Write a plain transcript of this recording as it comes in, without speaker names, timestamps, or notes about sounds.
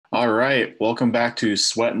All right, welcome back to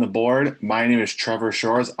Sweat in the Board. My name is Trevor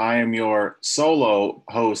Shores. I am your solo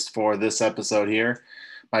host for this episode here.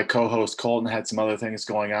 My co-host Colton had some other things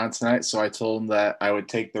going on tonight, so I told him that I would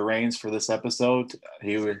take the reins for this episode.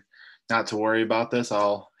 He would not to worry about this.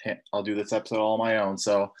 I'll do this episode all on my own.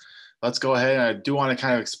 So let's go ahead. And I do want to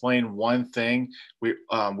kind of explain one thing. We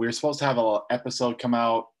were supposed to have an episode come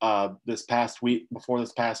out this past week before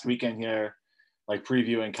this past weekend here, like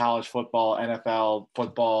previewing college football, NFL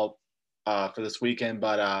football for this weekend,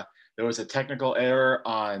 but there was a technical error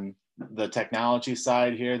on the technology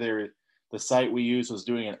side here. The site we used was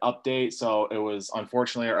doing an update, so it was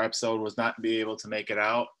unfortunately our episode was not be able to make it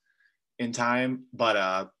out in time,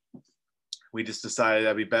 but we just decided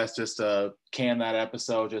that'd be best just to can that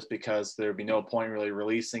episode just because there'd be no point really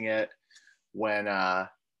releasing it when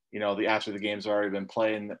after the game's already been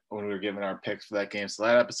played and when we were giving our picks for that game. So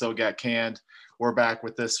that episode got canned. We're back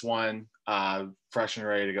with this one, fresh and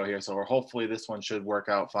ready to go here. So hopefully this one should work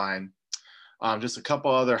out fine. Just a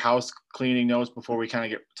couple other house cleaning notes before we kind of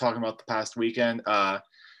get talking about the past weekend.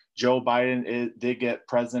 Joe Biden did get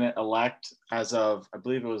president-elect as of, I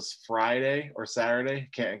believe it was Friday or Saturday.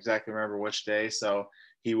 Can't exactly remember which day. So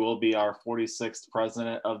he will be our 46th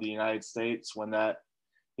president of the United States when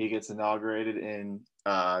he gets inaugurated in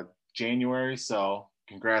January. So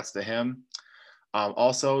congrats to him.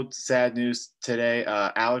 Also, sad news today,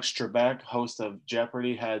 Alex Trebek, host of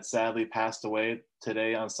Jeopardy, had sadly passed away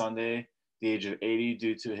today on Sunday, the age of 80,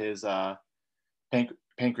 due to his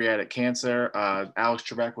pancreatic cancer. Alex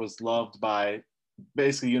Trebek was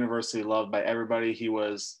basically universally loved by everybody. He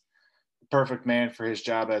was the perfect man for his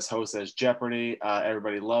job as host as Jeopardy.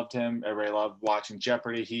 Everybody loved him. Everybody loved watching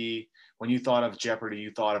Jeopardy. When you thought of Jeopardy,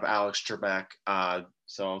 you thought of Alex Trebek.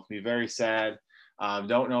 So it'll be very sad.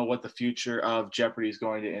 Don't know what the future of Jeopardy is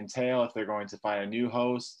going to entail, if they're going to find a new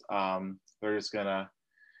host. They're just going to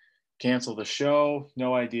cancel the show.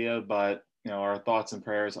 No idea, but our thoughts and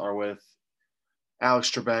prayers are with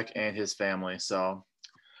Alex Trebek and his family. So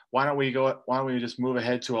why don't we just move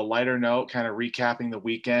ahead to a lighter note, kind of recapping the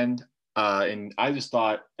weekend. And I just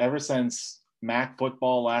thought ever since MAC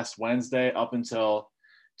football last Wednesday up until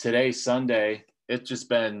today, Sunday, it's just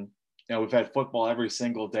been, we've had football every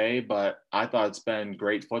single day, but I thought it's been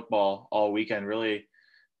great football all weekend. Really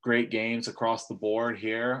great games across the board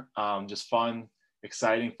here. Just fun,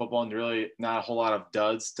 exciting football, and really not a whole lot of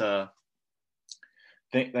duds to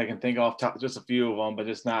think I can think off top, just a few of them, but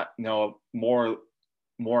just not,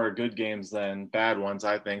 more good games than bad ones,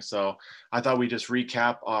 I think. So I thought we just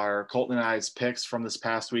recap our Colton and I's picks from this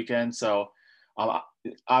past weekend. So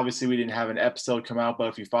obviously we didn't have an episode come out, but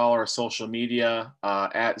if you follow our social media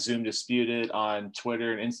at Zoom Disputed on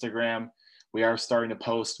Twitter and Instagram, we are starting to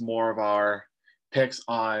post more of our picks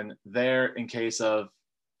on there in case of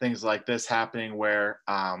things like this happening where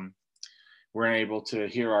we're unable to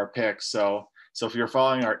hear our picks. So if you're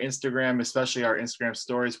following our Instagram, especially our Instagram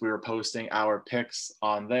stories, we were posting our picks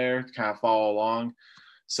on there to kind of follow along.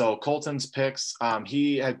 So Colton's picks,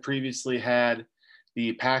 he had previously had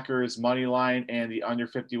the Packers money line and the under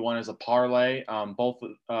 51 as a parlay. Both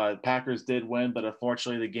Packers did win, but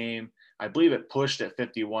unfortunately the game, I believe it pushed at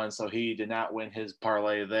 51, so he did not win his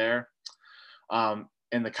parlay there.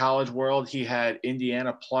 In the college world, he had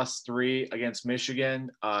Indiana +3 against Michigan.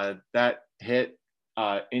 That hit.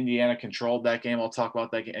 Indiana controlled that game. I'll talk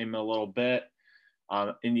about that game in a little bit.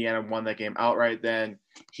 Indiana won that game outright. Then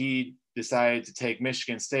he decided to take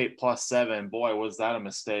Michigan State +7. Boy, was that a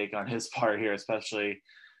mistake on his part here, especially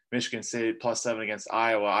Michigan State +7 against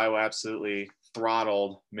Iowa. Iowa absolutely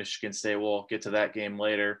throttled Michigan State. We'll get to that game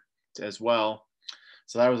later as well.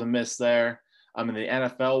 So that was a miss there. In the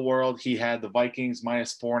NFL world, he had the Vikings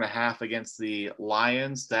 -4.5 against the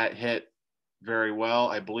Lions. That hit very well,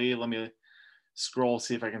 I believe. Let me scroll,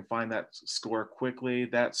 see if I can find that score quickly.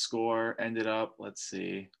 That score ended up, let's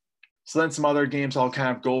see. So then some other games I'll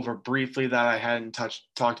kind of go over briefly that I hadn't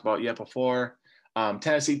talked about yet before.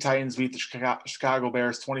 Tennessee Titans beat the Chicago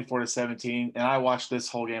Bears 24-17. And I watched this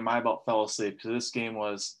whole game. I about fell asleep because this game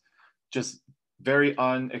was just very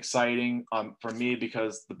unexciting for me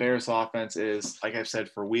because the Bears offense is, like I've said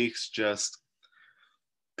for weeks, just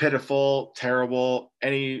pitiful, terrible.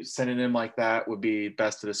 Any synonym like that would be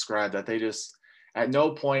best to describe that. They just, at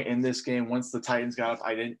no point in this game, once the Titans got up,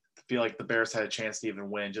 I didn't feel like the Bears had a chance to even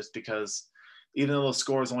win, just because even though the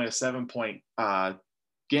score was only a 7-point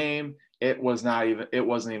game, it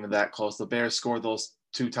wasn't even that close. The Bears scored those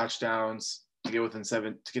 2 touchdowns to get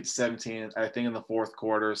to 17, I think, in the fourth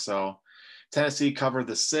quarter. So Tennessee covered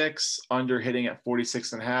the 6, under hitting at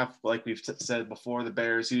 46.5. Like we've said before, the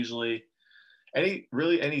Bears usually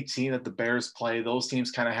any team that the Bears play, those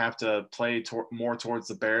teams kind of have to play more towards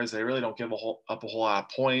the Bears. They really don't give up a whole lot of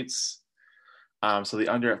points. So the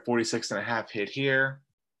under at 46.5 hit here.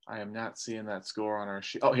 I am not seeing that score on our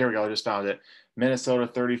sheet. Oh, here we go. I just found it. Minnesota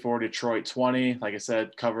 34, Detroit 20. Like I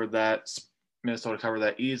said, covered that. Minnesota covered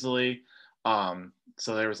that easily.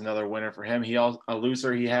 So there was another winner for him. A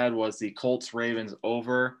loser he had was the Colts Ravens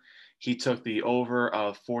over. He took the over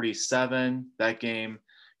of 47. That game,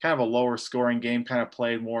 kind of a lower scoring game, kind of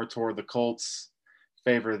played more toward the Colts'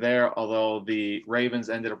 favor there, although the Ravens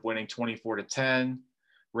ended up winning 24-10.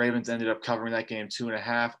 Ravens ended up covering that game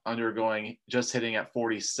 2.5, just hitting at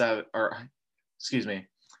 47, or excuse me,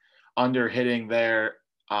 under hitting there.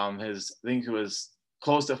 I think it was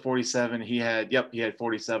close to 47. He had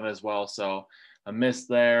 47 as well. So a miss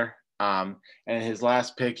there. And his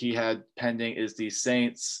last pick he had pending is the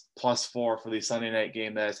Saints +4 for the Sunday night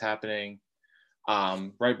game that is happening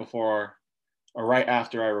right before or right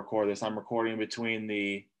after I record this. I'm recording between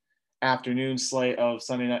the afternoon slate of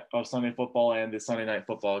Sunday football and the Sunday night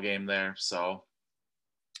football game there. So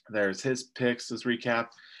there's his picks, his recap,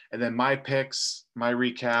 and then my picks, my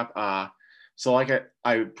recap. So like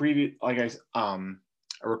I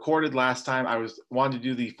recorded last time, I wanted to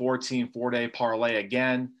do the 4-day parlay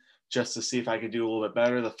again just to see if I could do a little bit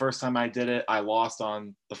better. The first time I did it, I lost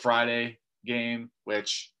on the Friday game,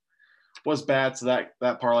 which was bad. So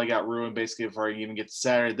that parlay got ruined basically before I even get to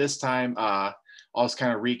Saturday. This time, I'll just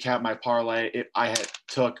kind of recap my parlay. I had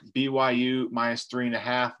took BYU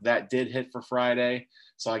 -3.5. That did hit for Friday.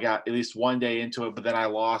 So I got at least one day into it, but then I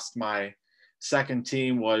lost my second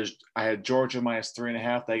team. I had Georgia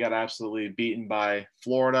 -3.5. They got absolutely beaten by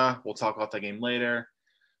Florida. We'll talk about that game later.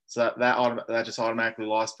 So that just automatically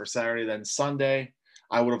lost for Saturday. Then Sunday,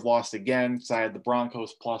 I would have lost again because I had the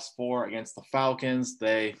Broncos +4 against the Falcons.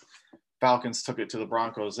 Falcons took it to the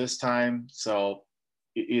Broncos this time. So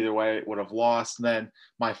either way, it would have lost. And then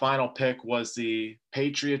my final pick was the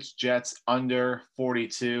Patriots Jets under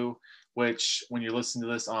 42, which when you're listening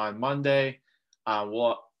to this on Monday,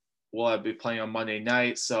 we'll be playing on Monday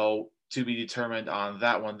night. So to be determined on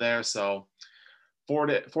that one there. So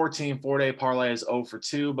 4-day parlay is 0 for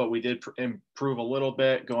 2, but we did improve a little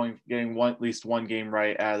bit, getting at least one game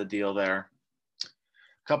right out of the deal there.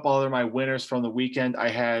 A couple other my winners from the weekend. I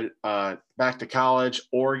had back to college,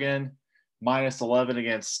 Oregon -11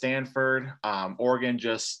 against Stanford. Oregon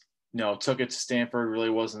just took it to Stanford. Really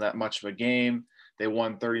wasn't that much of a game. They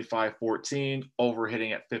won 35-14, over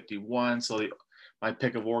hitting at 51. So my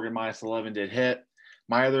pick of Oregon -11 did hit.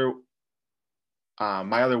 My other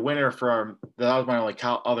winner that was my only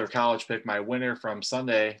other college pick. My winner from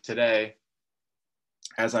Sunday today,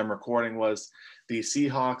 as I'm recording, was the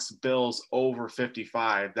Seahawks Bills over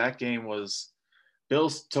 55. That game was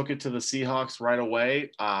Bills took it to the Seahawks right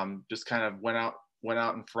away. Just kind of went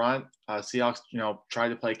out in front. Seahawks, tried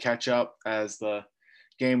to play catch up as the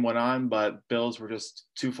game went on, but Bills were just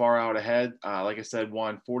too far out ahead. Like I said,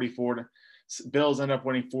 Bills ended up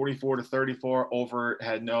winning 44-34. Over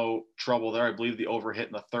had no trouble there. I believe the over hit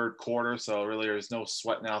in the third quarter, so really there's no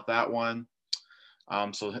sweating out that one.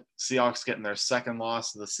 So Seahawks getting their second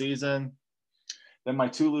loss of the season. Then my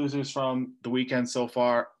two losers from the weekend so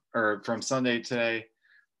far, or from Sunday today,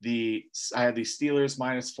 I had the Steelers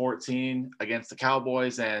 -14 against the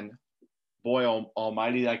Cowboys, and boy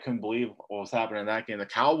almighty, I couldn't believe what was happening in that game. The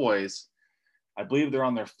Cowboys, I believe they're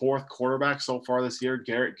on their fourth quarterback so far this year.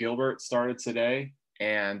 Garrett Gilbert started today,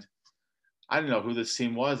 and I didn't know who this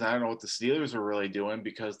team was. I don't know what the Steelers were really doing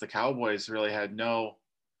because the Cowboys really had not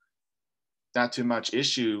too much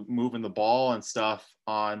issue moving the ball and stuff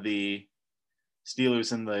on the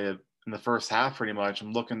Steelers in the first half, pretty much.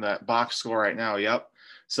 I'm looking at that box score right now. Yep.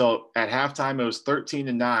 So at halftime, it was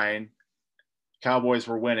 13-9. Cowboys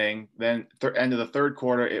were winning. Then end of the third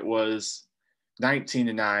quarter, it was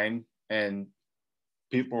 19-9, and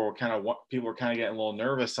people were kind of getting a little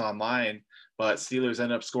nervous online. But Steelers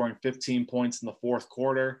ended up scoring 15 points in the fourth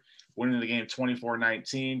quarter, winning the game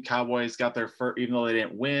 24-19. Cowboys got their first, even though they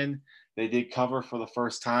didn't win, they did cover for the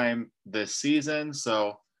first time this season.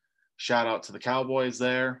 So shout out to the Cowboys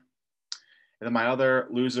there. And then my other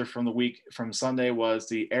loser from the week from Sunday was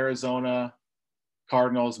the Arizona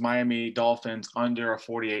Cardinals Miami Dolphins under a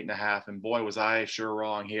 48.5. And boy, was I sure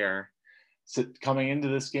wrong here. So coming into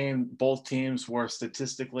this game, both teams were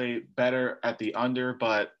statistically better at the under,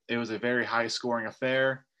 but it was a very high scoring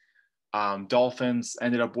affair. Dolphins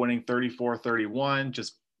ended up winning 34-31,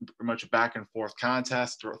 just pretty much a back and forth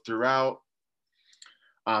contest throughout.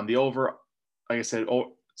 The over, like I said,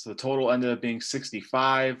 so the total ended up being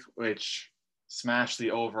 65, which smashed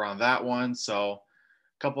the over on that one. So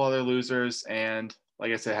a couple other losers. And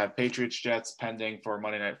like I said, have Patriots Jets pending for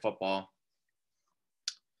Monday Night Football.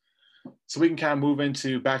 So we can kind of move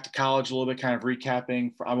into back to college a little bit, kind of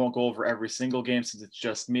recapping. I won't go over every single game since it's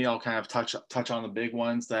just me. I'll kind of touch on the big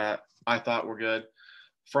ones that I thought were good.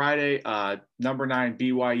 Friday, number 9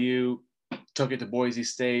 BYU took it to Boise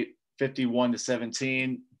State,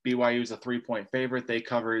 51-17. BYU is a 3-point favorite. They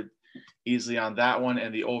covered easily on that one,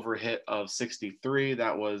 and the over hit of 63.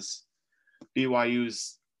 That was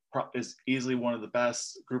BYU's is easily one of the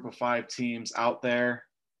best group of 5 teams out there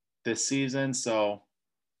this season. So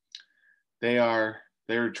they're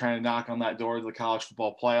trying to knock on that door to the college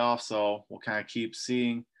football playoff. So we'll kind of keep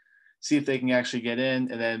see if they can actually get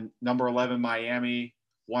in. And then number 11 Miami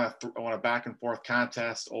won a back and forth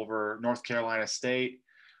contest over North Carolina State.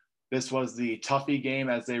 This was the Tuffy game,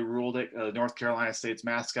 as they ruled it. North Carolina State's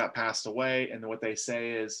mascot passed away, and what they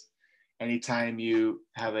say is, anytime you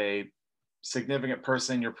have a significant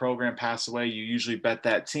person in your program pass away, you usually bet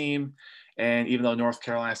that team. And even though North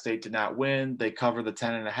Carolina State did not win, they covered the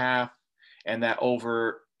 10.5, and that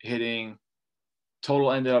over hitting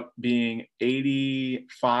total ended up being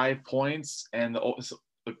 85 points, and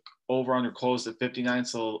the over under closed at 59.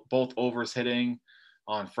 So both overs hitting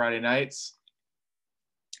on Friday nights.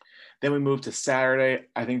 Then we moved to Saturday.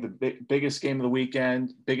 I think the biggest game of the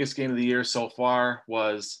weekend, biggest game of the year so far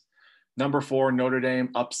was number 4 Notre Dame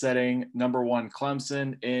upsetting number 1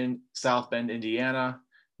 Clemson in South Bend, Indiana.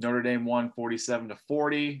 Notre Dame won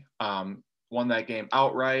 47-40, won that game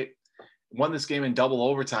outright. Won this game in double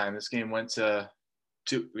overtime. This game went to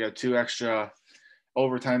we had 2 extra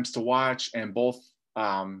overtimes to watch, and both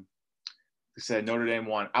said Notre Dame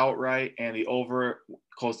won outright, and the over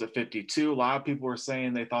closed at 52. A lot of people were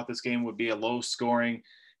saying they thought this game would be a low-scoring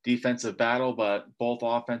defensive battle, but both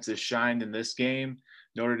offenses shined in this game.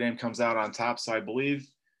 Notre Dame comes out on top, so I believe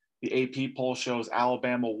the AP poll shows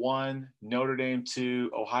Alabama 1, Notre Dame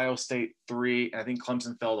 2, Ohio State 3, and I think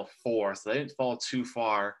Clemson fell to 4, so they didn't fall too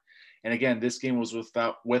far. And again, this game was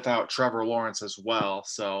without Trevor Lawrence as well,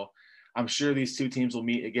 so I'm sure these 2 teams will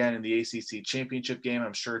meet again in the ACC championship game.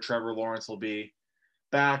 I'm sure Trevor Lawrence will be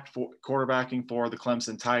back for quarterbacking for the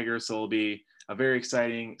Clemson Tigers. So it'll be a very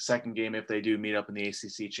exciting second game if they do meet up in the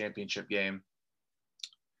ACC championship game.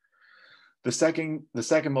 The second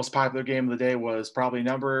most popular game of the day was probably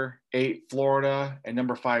number 8 Florida and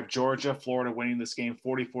number 5 Georgia. Florida winning this game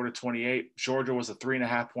 44-28. Georgia was a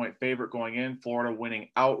 3.5-point favorite going in. Florida winning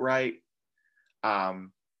outright.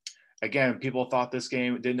 Again, people thought this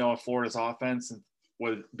game, didn't know if Florida's offense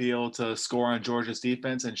would be able to score on Georgia's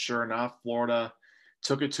defense, and sure enough, Florida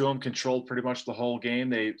took it to them, controlled pretty much the whole game.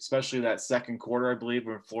 They, especially that second quarter, I believe,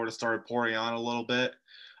 when Florida started pouring on a little bit.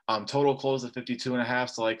 Total closed at 52.5.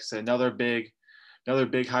 So, like I said, another big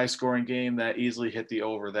high-scoring game that easily hit the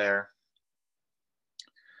over there.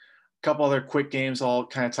 A couple other quick games I'll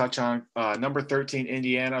kind of touch on. Number 13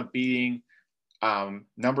 Indiana beating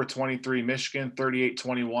number 23 Michigan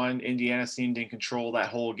 38-21. Indiana seemed in control that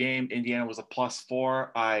whole game. Indiana was a +4.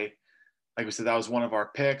 Like we said, that was one of our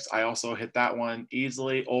picks. I also hit that one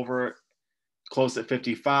easily. Over close at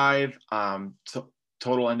 55.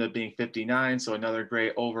 Total ended up being 59. So another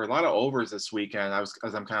great over. A lot of overs this weekend. As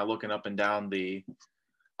I'm kind of looking up and down the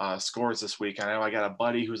scores this week. I know I got a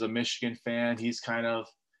buddy who's a Michigan fan.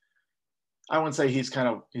 I wouldn't say he's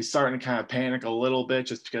starting to kind of panic a little bit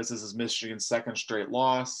just because this is Michigan's second straight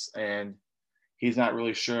loss, and he's not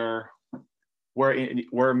really sure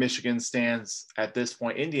where Michigan stands at this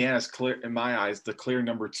point. Indiana's clear, in my eyes, the clear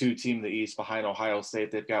number 2 team in the East behind Ohio State.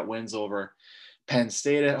 They've got wins over Penn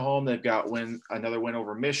State at home. They've got another win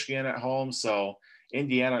over Michigan at home. So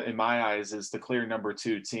Indiana, in my eyes, is the clear number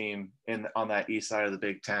 2 team on that east side of the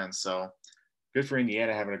Big Ten. So good for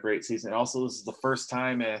Indiana having a great season. Also, this is the first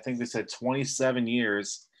time in, I think they said 27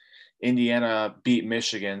 years, Indiana beat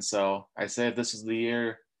Michigan. So I say if this is the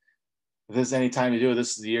year, if there's any time to do it,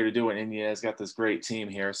 this is the year to do it. Indiana's got this great team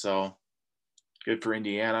here. So good for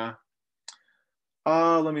Indiana.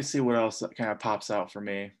 Let me see what else kind of pops out for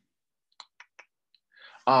me.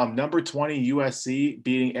 Number 20 USC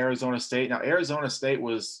beating Arizona State. Now, Arizona State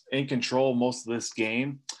was in control most of this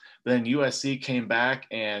game. Then USC came back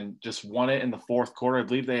and just won it in the fourth quarter. I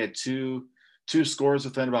believe they had two scores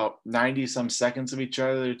within about 90-some seconds of each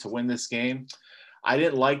other to win this game. I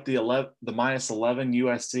didn't like the -11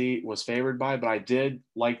 USC was favored by, but I did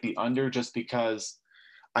like the under just because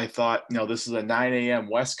I thought, this is a 9 a.m.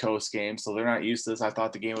 West Coast game, so they're not used to this. I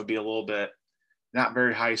thought the game would be a little bit not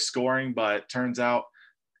very high scoring, but it turns out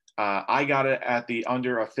I got it at the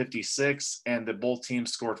under of 56, and the both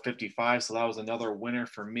teams scored 55. So that was another winner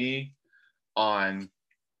for me on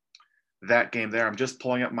that game there. I'm just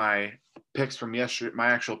pulling up my picks from yesterday, my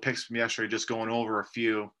actual picks from yesterday, just going over a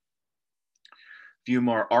few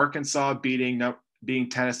more. Arkansas beating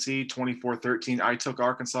Tennessee 24-13. I took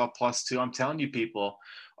Arkansas +2. I'm telling you, people,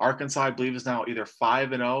 Arkansas, I believe, is now either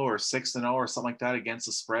 5-0 or 6-0 or something like that against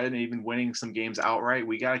the spread, and even winning some games outright.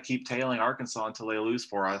 We got to keep tailing Arkansas until they lose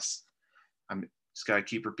for us. I'm just got to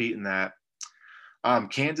keep repeating that.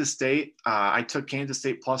 Kansas State, I took Kansas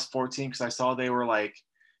State +14 because I saw they were like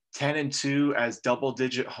 10-2 as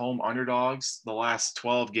double-digit home underdogs the last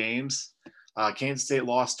 12 games. Kansas State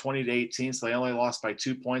lost 20-18, so they only lost by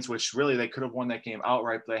 2 points, which really they could have won that game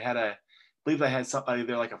outright. But I believe they had something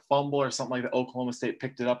either like a fumble or something like that. Oklahoma State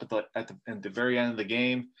picked it up at the very end of the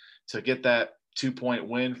game to get that 2-point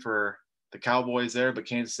win for the Cowboys there. But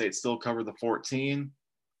Kansas State still covered the 14.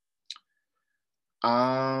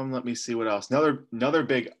 Let me see what else. Another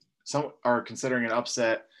big. Some are considering an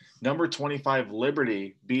upset. Number 25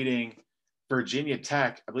 Liberty beating Virginia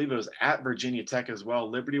Tech. I believe it was at Virginia Tech as well.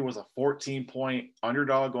 Liberty was a 14-point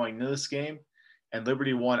underdog going into this game, and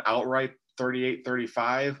Liberty won outright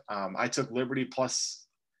 38-35. I took Liberty plus.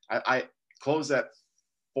 I closed at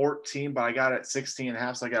 14, but I got it at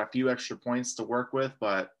 16.5, so I got a few extra points to work with,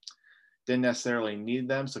 but didn't necessarily need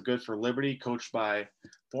them. So good for Liberty, coached by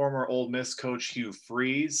former Ole Miss coach Hugh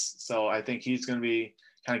Freeze. So I think he's going to be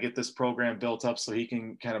kind of get this program built up so he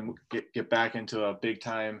can kind of get back into a big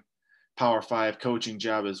time Power 5 coaching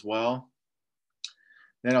job as well.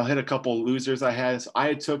 Then I'll hit a couple losers I had. So I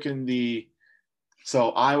had taken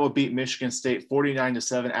Iowa beat Michigan State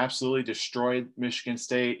 49-7, absolutely destroyed Michigan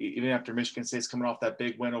State, even after Michigan State's coming off that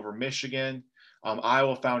big win over Michigan.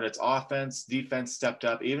 Iowa found its offense, defense stepped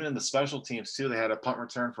up, even in the special teams too. They had a punt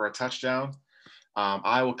return for a touchdown.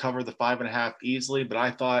 Iowa covered the 5.5 easily, but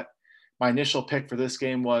I thought my initial pick for this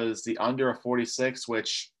game was the under of 46,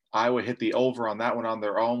 which Iowa hit the over on that one on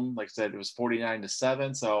their own. Like I said, it was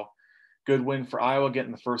 49-7. So good win for Iowa,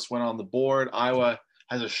 getting the first win on the board. Iowa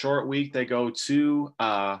has a short week. They go to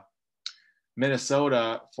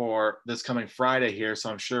Minnesota for this coming Friday here.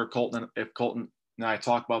 So I'm sure if Colton and I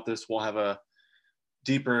talk about this, we'll have a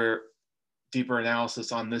deeper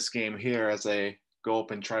analysis on this game here as they go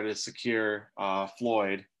up and try to secure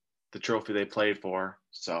Floyd, the trophy they played for.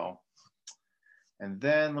 So, and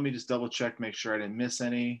then let me just double check, make sure I didn't miss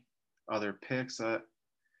any other picks.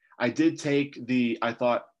 I did take I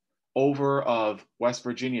thought over of West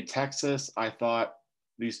Virginia, Texas. I thought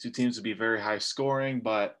these two teams would be very high scoring,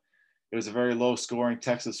 but it was a very low scoring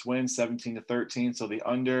Texas win, 17-13. So the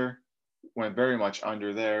under went very much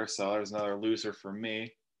under there. So that was another loser for me.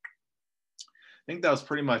 I think that was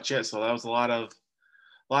pretty much it. So that was a lot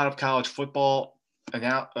of college football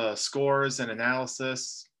scores and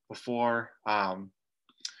analysis before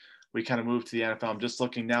we kind of moved to the NFL. I'm just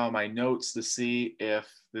looking now at my notes to see if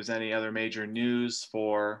there's any other major news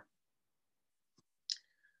from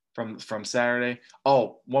Saturday.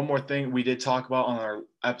 Oh, one more thing we did talk about on our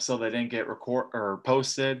episode that didn't get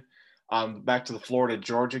posted. Back to the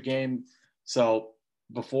Florida-Georgia game. So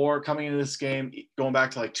before coming into this game, going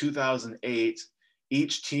back to like 2008,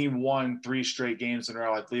 each team won 3 straight games in a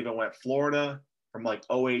row. I believe it went Florida from like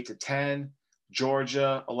 08 to 10,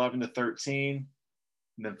 Georgia 11 to 13,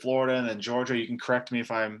 and then Florida, and then Georgia. You can correct me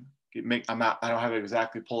if I don't have it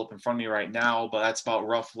exactly pulled up in front of me right now, but that's about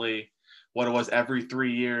roughly what it was every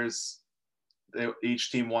 3 years.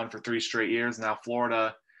 Each team won for 3 straight years. Now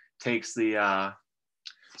Florida takes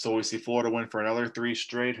so we see Florida win for another 3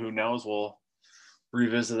 straight. Who knows? We'll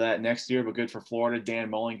revisit that next year, but good for Florida. Dan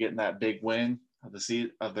Mullen getting that big win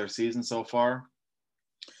of their season so far.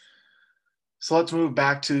 So let's move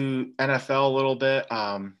back to NFL a little bit.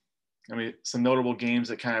 Some notable games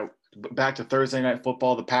that kind of back to Thursday Night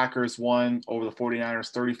Football. The Packers won over the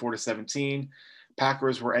 49ers 34-17.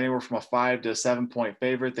 Packers were anywhere from a 5 to 7 point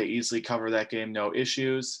favorite. They easily covered that game, no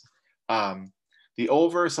issues. The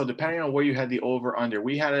over, so depending on where you had the over under,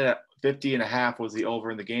 we had it at 50.5 was the over,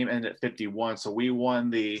 and the game ended at 51. So we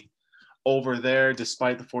won the over there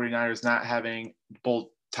despite the 49ers not having both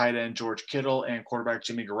tight end George Kittle and quarterback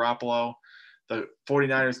Jimmy Garoppolo. The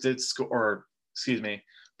 49ers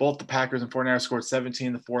both the Packers and 49ers scored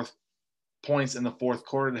 17 points in the fourth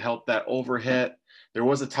quarter to help that over hit. There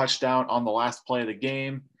was a touchdown on the last play of the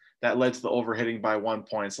game that led to the over hitting by 1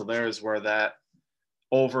 point. So there's where that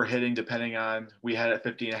over hitting, depending on, we had it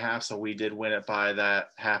 50.5, so we did win it by that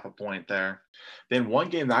half a point there. Then one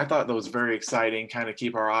game that I thought that was very exciting, kind of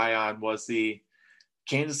keep our eye on, was the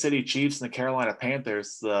Kansas City Chiefs and the Carolina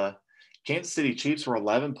Panthers. The Kansas City Chiefs were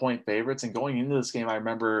 11-point favorites, and going into this game, I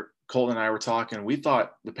remember Colton and I were talking. We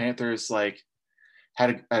thought the Panthers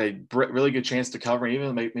had a really good chance to cover,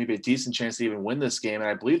 even maybe a decent chance to even win this game. And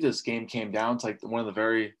I believe this game came down to one of the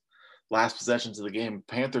last possessions of the game.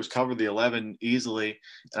 Panthers covered the 11 easily.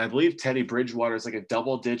 And I believe Teddy Bridgewater is like a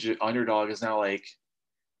double-digit underdog, is now like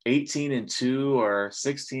 18-2 or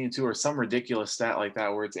 16-2 or some ridiculous stat like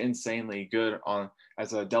that where it's insanely good on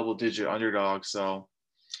as a double-digit underdog. So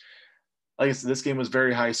like I said, this game was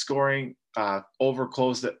very high scoring. Over under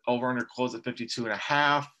closed at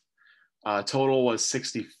 52.5. Total was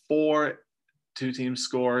 64. Two teams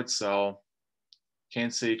scored, so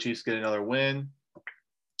Kansas City Chiefs get another win.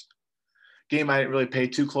 Game I didn't really pay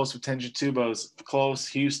too close attention to, but it was close.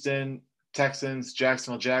 Houston Texans,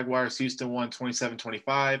 Jacksonville Jaguars. Houston won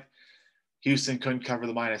 27-25. Houston couldn't cover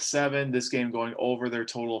the -7. This game going over their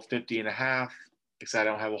total of 50.5. Because I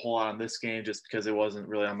don't have a whole lot on this game just because it wasn't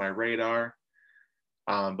really on my radar.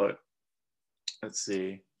 But let's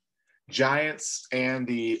see. Giants and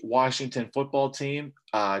the Washington football team.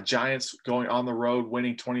 Giants going on the road,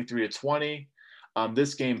 winning 23-20.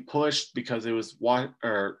 This game pushed because it was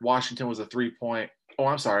Washington was a 3-point. Oh,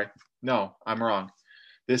 I'm sorry. No, I'm wrong.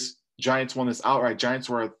 This Giants won this outright. Giants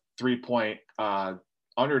were a 3-point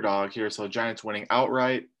underdog here, so Giants winning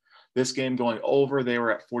outright. This game going over, they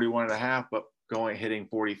were at 41.5, but hitting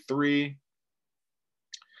 43.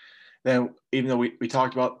 Then, even though we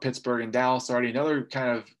talked about Pittsburgh and Dallas already, another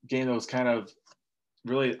kind of game that was kind of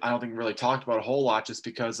really, I don't think really talked about a whole lot just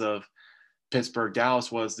because of Pittsburgh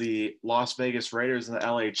Dallas was the Las Vegas Raiders and the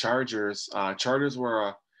LA Chargers. Chargers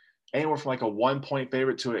were anywhere from like a 1-point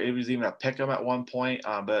favorite to it was even a pick 'em at one point,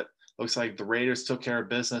 but looks like the Raiders took care of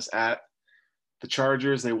business at the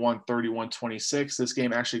Chargers. They won 31-26. This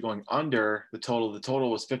game actually going under the total. The total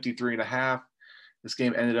was 53.5. This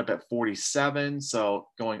game ended up at 47, so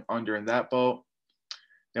going under in that boat.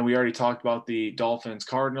 Then we already talked about the Dolphins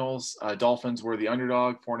Cardinals. Dolphins were the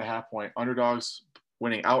underdog, 4.5-point underdogs,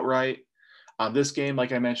 winning outright. This game,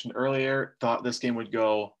 like I mentioned earlier, thought this game would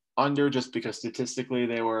go under just because statistically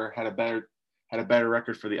they had a better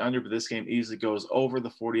record for the under, but this game easily goes over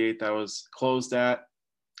the 48 that was closed at.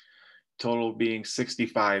 Total being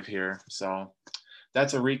 65 here. So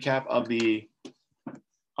that's a recap of the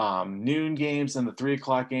noon games and the 3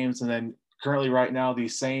 o'clock games. And then currently right now, the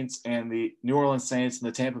Saints and the New Orleans Saints and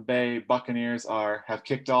the Tampa Bay Buccaneers have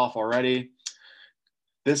kicked off already.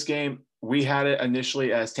 This game, we had it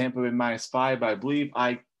initially as Tampa Bay -5, but I believe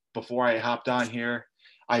before I hopped on here,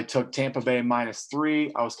 I took Tampa Bay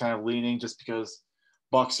 -3. I was kind of leaning just because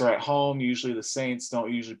Bucs are at home. Usually the Saints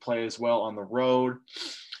don't usually play as well on the road.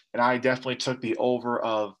 And I definitely took the over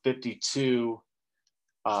of 52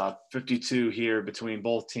 here between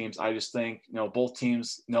both teams. I just think, both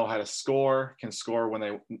teams know how to score, can score when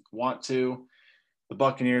they want to. The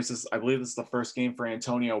Buccaneers I believe this is the first game for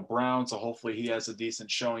Antonio Brown, so hopefully he has a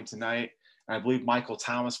decent showing tonight. And I believe Michael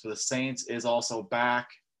Thomas for the Saints is also back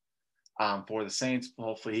for the Saints.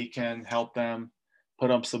 Hopefully he can help them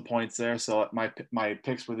put up some points there. So my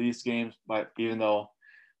picks for these games, but even though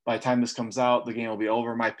by the time this comes out, the game will be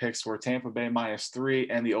over, my picks were Tampa Bay -3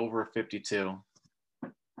 and the over 52.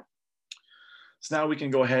 So now we can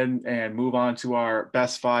go ahead and move on to our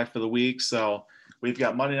best 5 for the week. So we've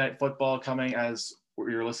got Monday Night Football coming as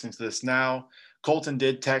you're listening to this now. Colton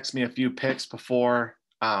did text me a few picks before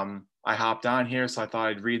I hopped on here, so I thought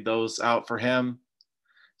I'd read those out for him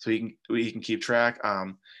so he can keep track.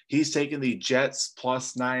 He's taken the Jets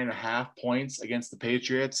plus 9.5 points against the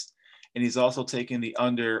Patriots, and he's also taken the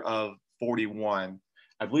under of 41.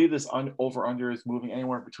 I believe this over-under is moving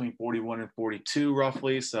anywhere between 41 and 42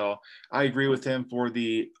 roughly. So I agree with him for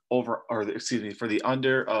the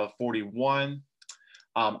under of 41.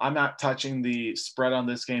 I'm not touching the spread on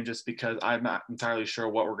this game just because I'm not entirely sure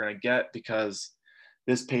what we're going to get, because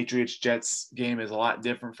this Patriots-Jets game is a lot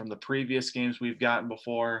different from the previous games we've gotten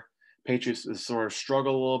before. Patriots sort of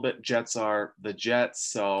struggle a little bit. Jets are the Jets.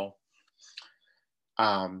 So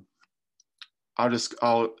I'll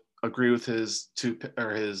agree with his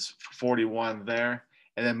 41 there.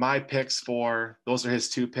 And then my picks those are his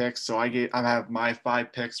 2 picks. So I have my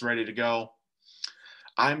 5 picks ready to go.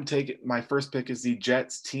 My first pick is the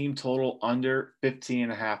Jets team total under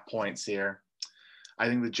 15.5 points here. I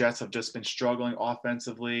think the Jets have just been struggling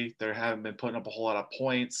offensively. They haven't been putting up a whole lot of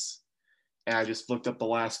points. And I just looked up the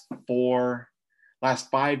last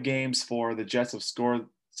 5 games for the Jets have scored.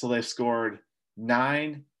 So they've scored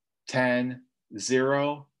 9, 10,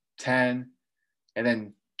 0, 10, and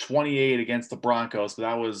then 28 against the Broncos, but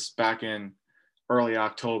that was back in early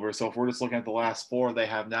October. So if we're just looking at the last 4, they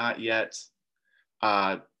have not yet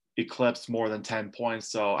eclipsed more than 10 points.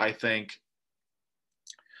 So I think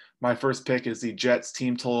my first pick is the Jets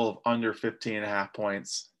team total of under 15.5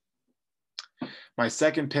 points. My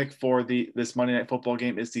second pick for this Monday Night Football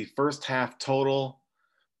game is the first half total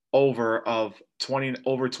over of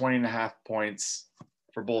over 20 and a half points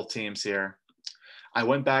for both teams here. I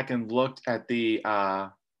went back and looked at the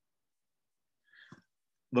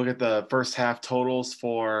first half totals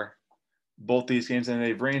for both these games, and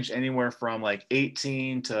they've ranged anywhere from like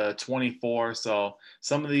 18 to 24. So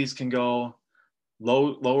some of these can go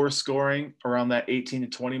lower scoring around that 18 to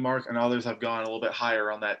 20 mark, and others have gone a little bit higher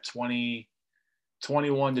around that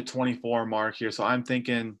 21 to 24 mark here. So I'm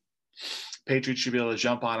thinking Patriots should be able to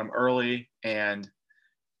jump on them early and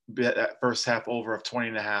get that first half over of 20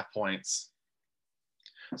 and a half points.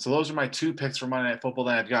 So those are my 2 picks for Monday Night Football.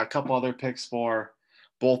 Then I've got a couple other picks for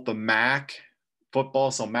both the MAC football.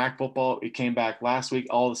 So MAC football, it came back last week.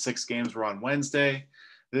 All the 6 games were on Wednesday.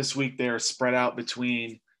 This week they are spread out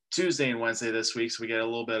between Tuesday and Wednesday this week. So we get a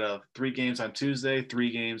little bit of 3 games on Tuesday,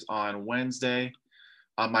 3 games on Wednesday.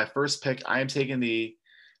 My first pick, I am taking the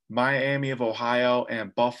Miami of Ohio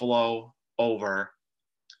and Buffalo over.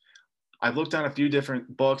 I've looked on a few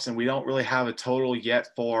different books, and we don't really have a total yet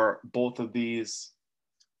for both of these,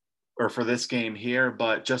 or for this game here,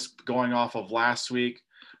 but just going off of last week,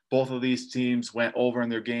 both of these teams went over in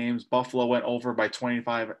their games. Buffalo went over by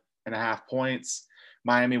 25 and a half points.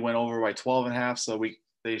 Miami went over by 12 and a half. So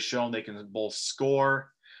they've shown they can both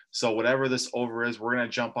score. So whatever this over is, we're going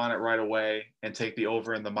to jump on it right away and take the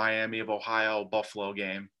over in the Miami of Ohio Buffalo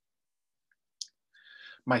game.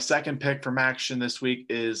 My second pick from action this week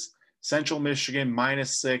is Central Michigan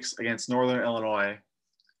 -6 against Northern Illinois.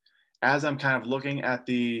 As I'm kind of looking at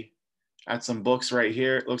some books right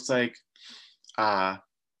here, it looks like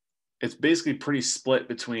it's basically pretty split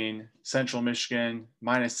between Central Michigan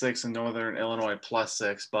 -6 and Northern Illinois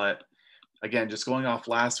 +6. But again, just going off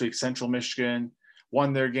last week, Central Michigan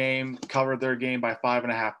won their game, covered their game by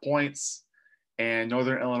 5.5 points, and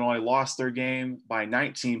Northern Illinois lost their game by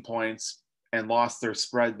 19 points and lost their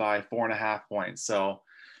spread by 4.5 points. So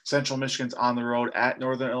Central Michigan's on the road at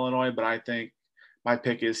Northern Illinois, but I think my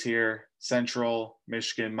pick is here, Central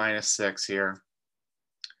Michigan -6 here.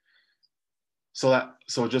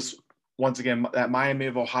 So just once again, that Miami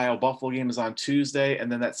of Ohio Buffalo game is on Tuesday,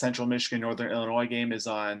 and then that Central Michigan Northern Illinois game is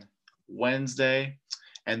on Wednesday.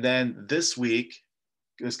 And then this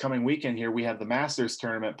coming weekend here, we have the Masters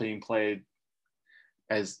tournament being played.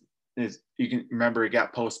 As you can remember, it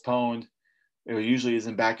got postponed. It usually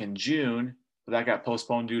isn't back in June, but that got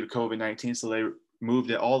postponed due to COVID-19. So they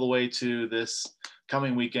moved it all the way to this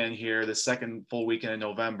coming weekend here, the second full weekend in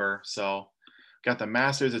November. So got the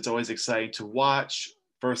Masters. It's always exciting to watch.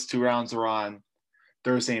 First 2 rounds are on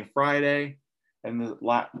Thursday and Friday, and then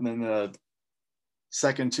the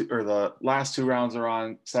last 2 rounds are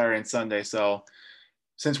on Saturday and Sunday. So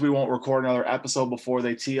since we won't record another episode before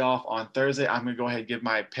they tee off on Thursday, I'm going to go ahead and give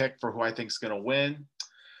my pick for who I think is going to win.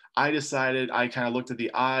 I kind of looked at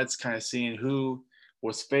the odds, kind of seeing who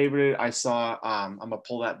was favored. I saw, I'm going to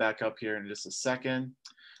pull that back up here in just a second.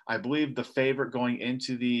 I believe the favorite going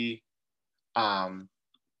into the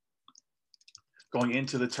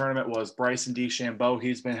tournament was Bryson DeChambeau.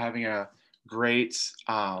 He's been having a great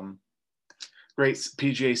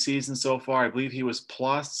PGA season so far. I believe he was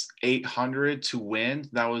plus 800 to win.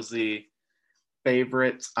 That was the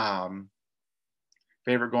favorite going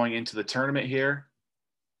into the tournament here.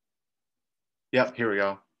 Yep, here we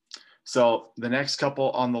go. So the next couple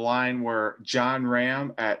on the line were John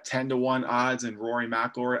Ram at 10-1 odds and Rory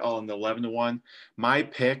McIlroy all in the 11-1. My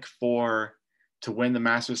pick to win the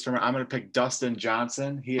Masters tournament, I'm going to pick Dustin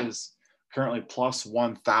Johnson. He is currently plus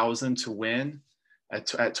 1,000 to win at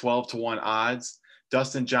 12-1 odds.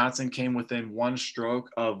 Dustin Johnson came within 1 stroke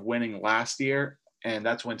of winning last year, and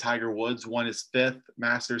that's when Tiger Woods won his 5th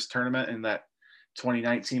Masters tournament in that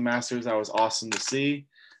 2019 Masters. That was awesome to see.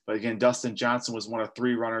 But again, Dustin Johnson was one of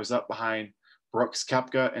 3 runners-up behind Brooks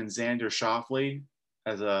Koepka and Xander Schauffele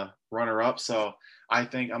as a runner-up. So I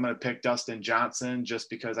think I'm going to pick Dustin Johnson just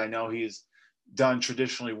because I know he's done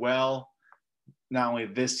traditionally well, not only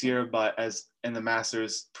this year, but as in the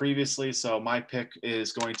Masters previously. So my pick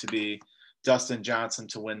is going to be Dustin Johnson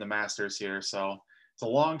to win the Masters here. So it's a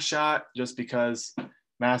long shot just because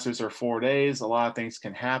Masters are 4 days. A lot of things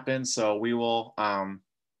can happen. So we will,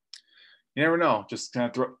 you never know, just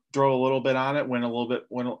kind of throw a little bit on it,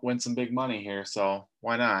 win some big money here. So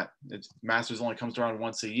why not? Masters only comes around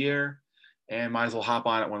once a year, and might as well hop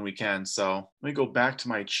on it when we can. So let me go back to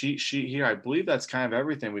my cheat sheet here. I believe that's kind of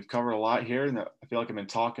everything. We've covered a lot here, and I feel like I've been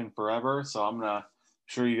talking forever. So I'm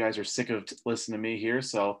sure you guys are sick of listening to me here.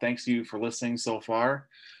 So thanks to you for listening so far.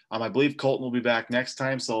 I believe Colton will be back next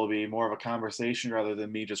time, so it'll be more of a conversation rather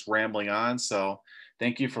than me just rambling on. So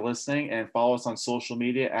thank you for listening, and follow us on social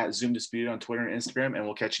media at Zoom Disputed on Twitter and Instagram, and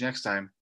we'll catch you next time.